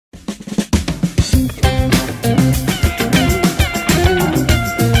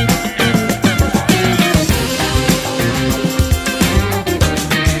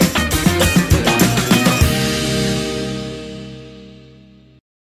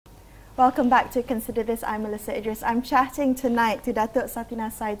Welcome back to Consider This. I'm Melisa Idris. I'm chatting tonight to Datuk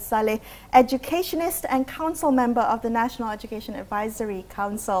Satinah Syed Salleh, educationist and council member of the National Education Advisory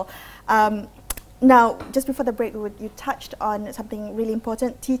Council. Now, just before the break, you touched on something really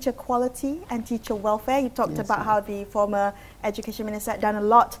important, teacher quality and teacher welfare. You talked about how the former education minister had done a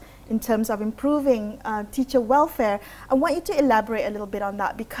lot in terms of improving teacher welfare. I want you to elaborate a little bit on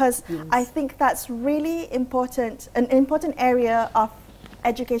that, because I think that's really important, an important area of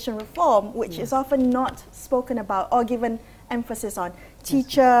education reform, which is often not spoken about or given emphasis on.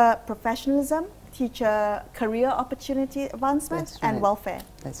 Teacher professionalism, teacher career opportunity advancement, and welfare.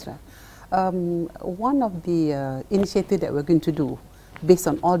 That's right. One of the initiatives that we're going to do, based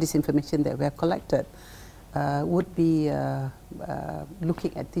on all this information that we have collected, would be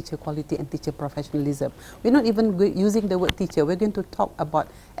looking at teacher quality and teacher professionalism. We're not even using the word teacher. We're going to talk about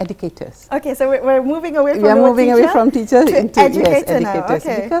educators. Okay, so we're moving away from we are moving away from teachers to into educator educators.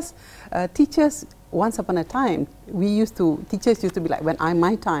 now. Okay. Because teachers, once upon a time, teachers used to be like, when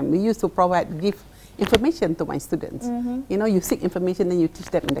my time, we used to give information to my students. You know, you seek information, then you teach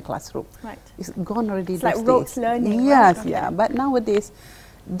them in the classroom. Right. It's gone already. It's like rote learning. Yes, right? yeah. But nowadays,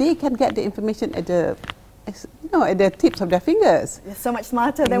 they can get the information at the tips of their fingers. They're so much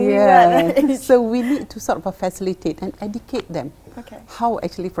smarter than we were. So we need to sort of facilitate and educate them. How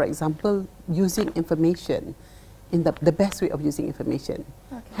actually, for example, using information in the best way of using information,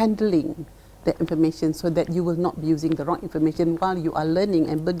 handling the information so that you will not be using the wrong information while you are learning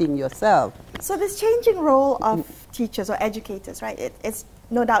and building yourself. So this changing role of teachers or educators, right? It's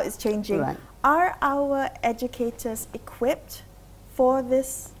no doubt it's changing. Right. Are our educators equipped for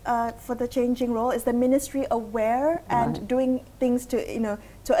this, for the changing role? Is the ministry aware and doing things to,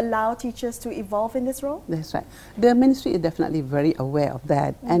 to allow teachers to evolve in this role? That's right. The ministry is definitely very aware of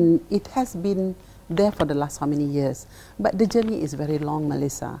that, and it has been there for the last how many years. But the journey is very long,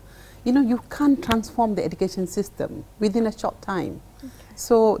 Melisa. You know, you can't transform the education system within a short time.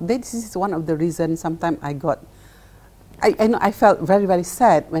 So this is one of the reasons sometimes I felt very, very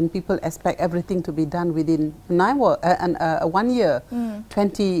sad when people expect everything to be done within 1 year,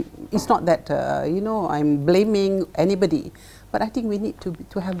 20. It's not that, I'm blaming anybody, but I think we need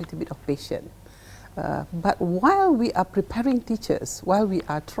to have a little bit of patience. But while we are preparing teachers, while we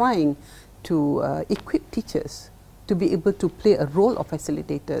are trying to equip teachers to be able to play a role of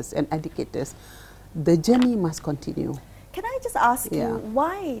facilitators and educators, the journey must continue. Can I just ask you,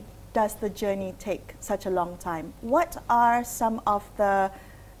 why does the journey take such a long time? What are some of the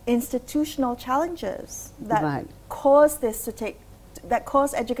institutional challenges that cause this to take, that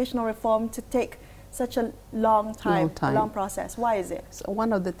cause educational reform to take such a long time, a long process? Why is it? So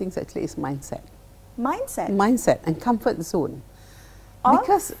one of the things actually is mindset. Mindset? Mindset and comfort zone.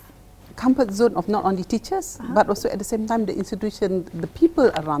 Because comfort zone of not only teachers, but also at the same time the institution, the people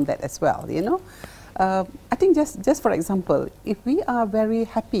around that as well, I think just for example, if we are very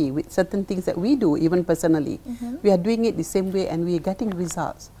happy with certain things that we do, even personally, we are doing it the same way and we are getting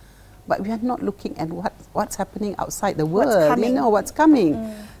results, but we are not looking at what's happening outside the world, what's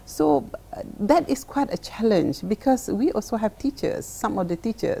coming. So that is quite a challenge, because we also have teachers, some of the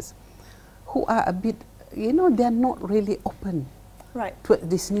teachers who are a bit, they are not really open to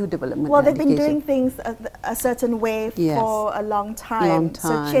this new development. Well, they've been doing things a certain way for a long time.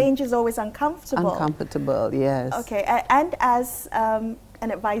 So change is always uncomfortable. Uncomfortable, yes. Okay, and as an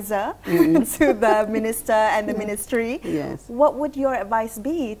advisor to the minister and the ministry, what would your advice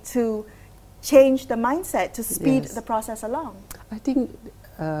be to change the mindset, to speed the process along? I think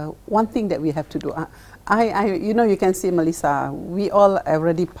one thing that we have to do, you can see, Melisa, we all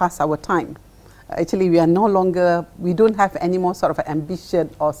already passed our time. Actually, we are no longer, we don't have any more sort of ambition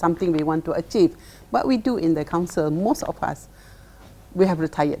or something we want to achieve. But we do in the council, most of us, we have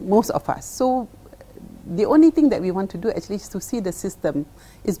retired, most of us. So the only thing that we want to do actually is to see the system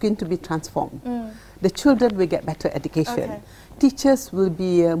is going to be transformed. The children will get better education. Teachers will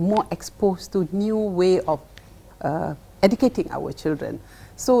be more exposed to new way of educating our children.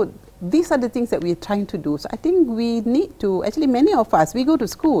 So these are the things that we're trying to do. So I think we need to, actually many of us, we go to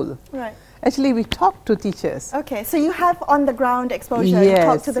school. Actually, we talk to teachers. Okay, so you have on-the-ground exposure. You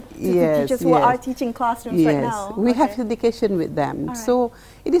talk to the teachers who are teaching classrooms right now. We have education with them. So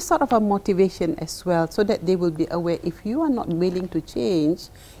it is sort of a motivation as well, so that they will be aware, if you are not willing to change,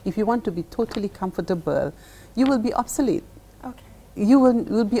 if you want to be totally comfortable, you will be obsolete. You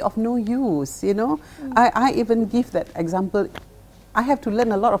will be of no use, I even give that example. I have to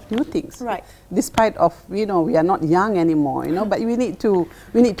learn a lot of new things, despite of, we are not young anymore, but we need to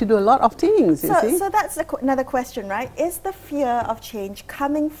do a lot of things, you see. So that's another question, right? Is the fear of change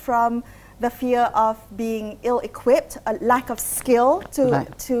coming from the fear of being ill-equipped, a lack of skill to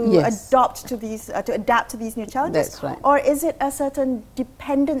adapt to these new challenges? That's right. Or is it a certain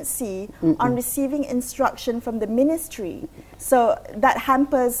dependency on receiving instruction from the ministry, so that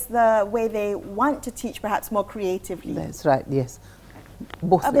hampers the way they want to teach perhaps more creatively? That's right, yes.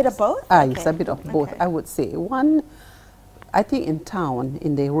 Both. A bit of both? Yes, a bit of both, I would say. One, I think in town,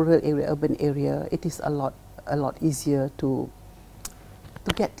 in the rural area, urban area, it is a lot easier to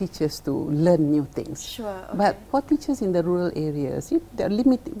get teachers to learn new things. Sure. Okay. But for teachers in the rural areas, there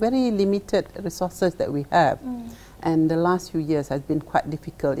are very limited resources that we have. And the last few years has been quite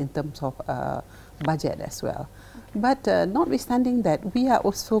difficult in terms of budget as well. But notwithstanding that, we are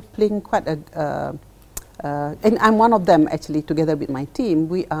also playing quite and I'm one of them actually, together with my team.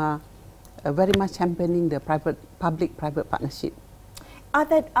 We are very much championing the public-private partnership. Are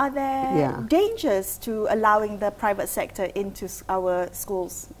there dangers to allowing the private sector into our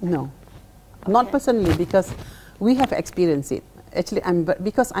schools? No, not personally, because we have experienced it. Actually,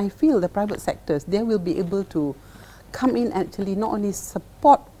 because I feel the private sectors, they will be able to come in actually not only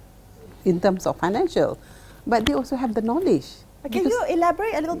support in terms of financial, but they also have the knowledge. Can you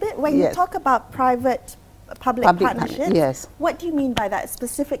elaborate a little bit? When you talk about public partnerships, yes. What do you mean by that,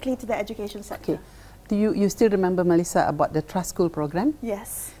 specifically to the education sector? Okay. Do you still remember, Melisa, about the Trust School program?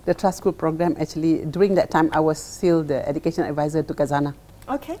 Yes. The Trust School program, actually, during that time, I was still the education advisor to Khazanah.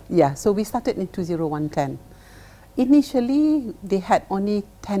 Okay. Yeah, so we started in 2010. Initially, they had only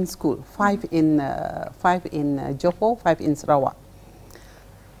 10 schools, 5 in Johor, 5 in Sarawak.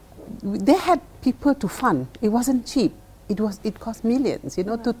 They had people to fund. It wasn't cheap. It cost millions,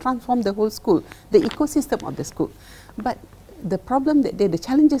 to transform the whole school, the ecosystem of the school. But the problem the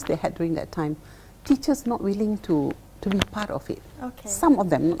challenges they had during that time, teachers not willing to be part of it. Okay. Some of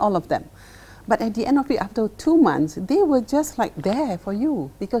them, not all of them. But at the end of it, after 2 months, they were just like there for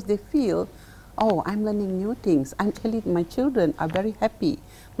you, because they feel, oh, I'm learning new things. My children are very happy.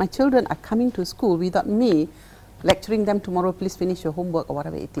 My children are coming to school without me lecturing them tomorrow, please finish your homework or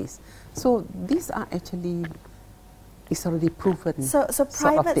whatever it is. So these are actually, it's already proven. So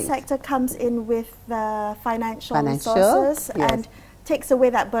private sector comes in with the financial resources and takes away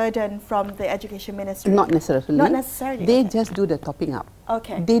that burden from the education ministry? Not necessarily. Not necessarily. They just do the topping up.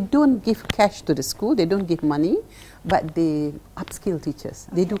 Okay. They don't give cash to the school, they don't give money, but they upskill teachers.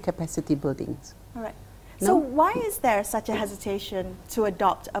 They do capacity buildings. All right. So why is there such a hesitation to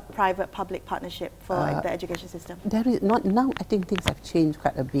adopt a private-public partnership for the education system? There is not now. I think things have changed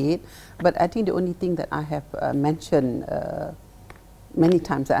quite a bit, but I think the only thing that I have mentioned many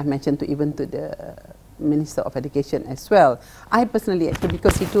times, that I've mentioned to the Minister of Education as well. I personally, actually,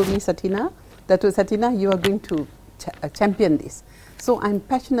 because he told me, Satinah, Datuk Satinah, you are going to champion this. So I'm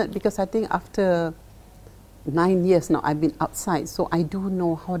passionate, because I think after 9 years now, I've been outside, so I do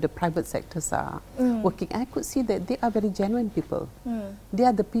know how the private sectors are working. I could see that they are very genuine people. They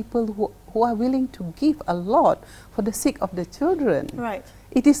are the people who are willing to give a lot for the sake of the children. Right.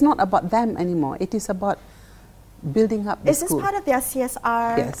 It is not about them anymore. It is about building up the school. Is this part of their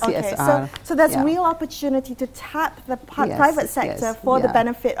CSR? Yes, okay. CSR. So there's real opportunity to tap the private sector for the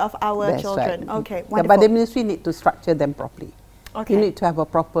benefit of our children. Right. Okay, wonderful. Yeah, but the ministry need to structure them properly. Okay. You need to have a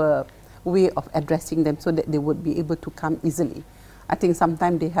proper way of addressing them so that they would be able to come easily. I think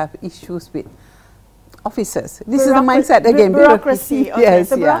sometimes they have issues with officers. This is the mindset again. Bureaucracy. Okay. Yes,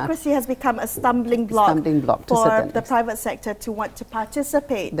 so bureaucracy has become a stumbling block for the private sector to want to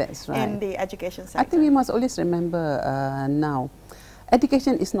participate in the education sector. I think we must always remember now,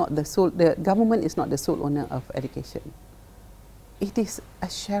 education is not the sole, the government is not the sole owner of education. It is a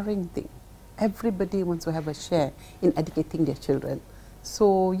sharing thing. Everybody wants to have a share in educating their children.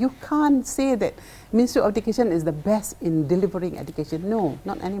 So you can't say that Ministry of Education is the best in delivering education. No,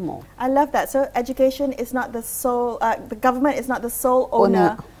 not anymore. I love that. So education is not the sole, the government is not the sole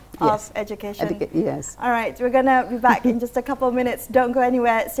owner of education. Yes. All right, we're going to be back in just a couple of minutes. Don't go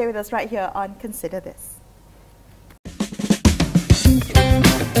anywhere. Stay with us right here on Consider This.